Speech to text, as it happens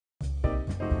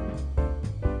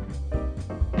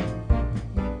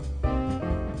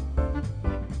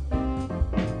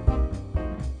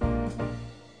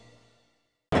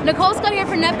Nicole's got here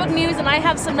for Netbook News, and I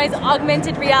have some nice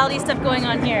augmented reality stuff going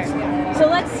on here. So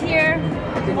let's hear.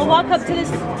 We'll walk up to this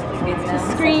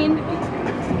screen.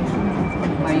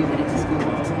 Are you headed to school?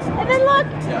 And then look!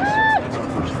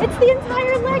 Ah, it's the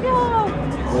entire Lego!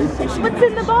 What's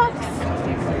in the box?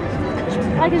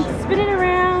 I can spin it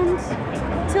around,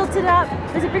 tilt it up.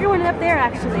 There's a bigger one up there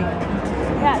actually.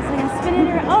 Yeah, so I can spin it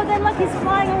around. Oh, then look, he's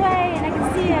flying away and I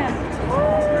can see him. Woo!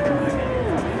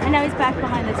 And now he's back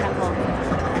behind the temple.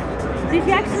 So if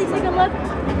you actually take a look,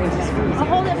 I'll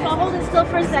hold it still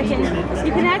for a second.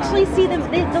 You can actually see them.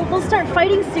 They'll start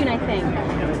fighting soon, I think.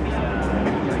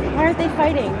 Why aren't they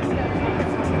fighting?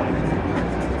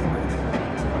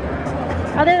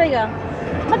 Oh, there they go.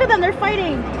 Look at them, they're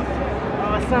fighting.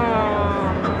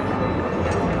 Awesome.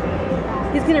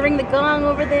 He's gonna ring the gong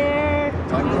over there.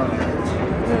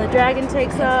 And then the dragon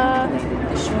takes off.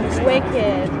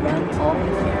 Wicked.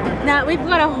 Now we've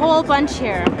got a whole bunch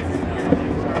here.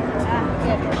 We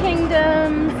have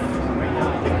kingdoms.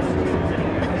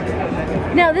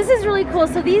 Now this is really cool.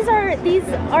 So these are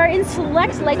in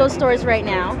select Lego stores right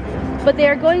now, but they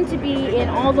are going to be in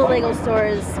all the Lego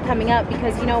stores coming up,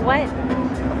 because you know what?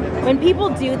 When people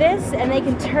do this and they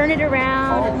can turn it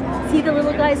around and see the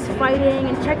little guys fighting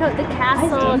and check out the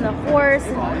castle and the horse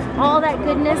and all that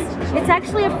goodness, it's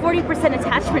actually a 40%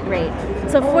 attachment rate.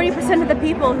 So 40% of the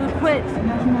people who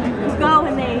go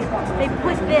and they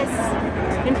put this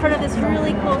in front of this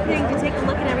really cool thing to take a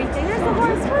look at everything. There's the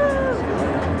horse,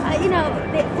 woo! You know,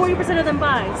 40% of them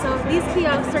buy. So these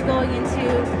kiosks are going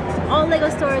into all Lego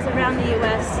stores around the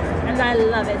US, and I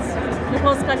love it.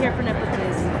 Nicole Scott here for Netbook News.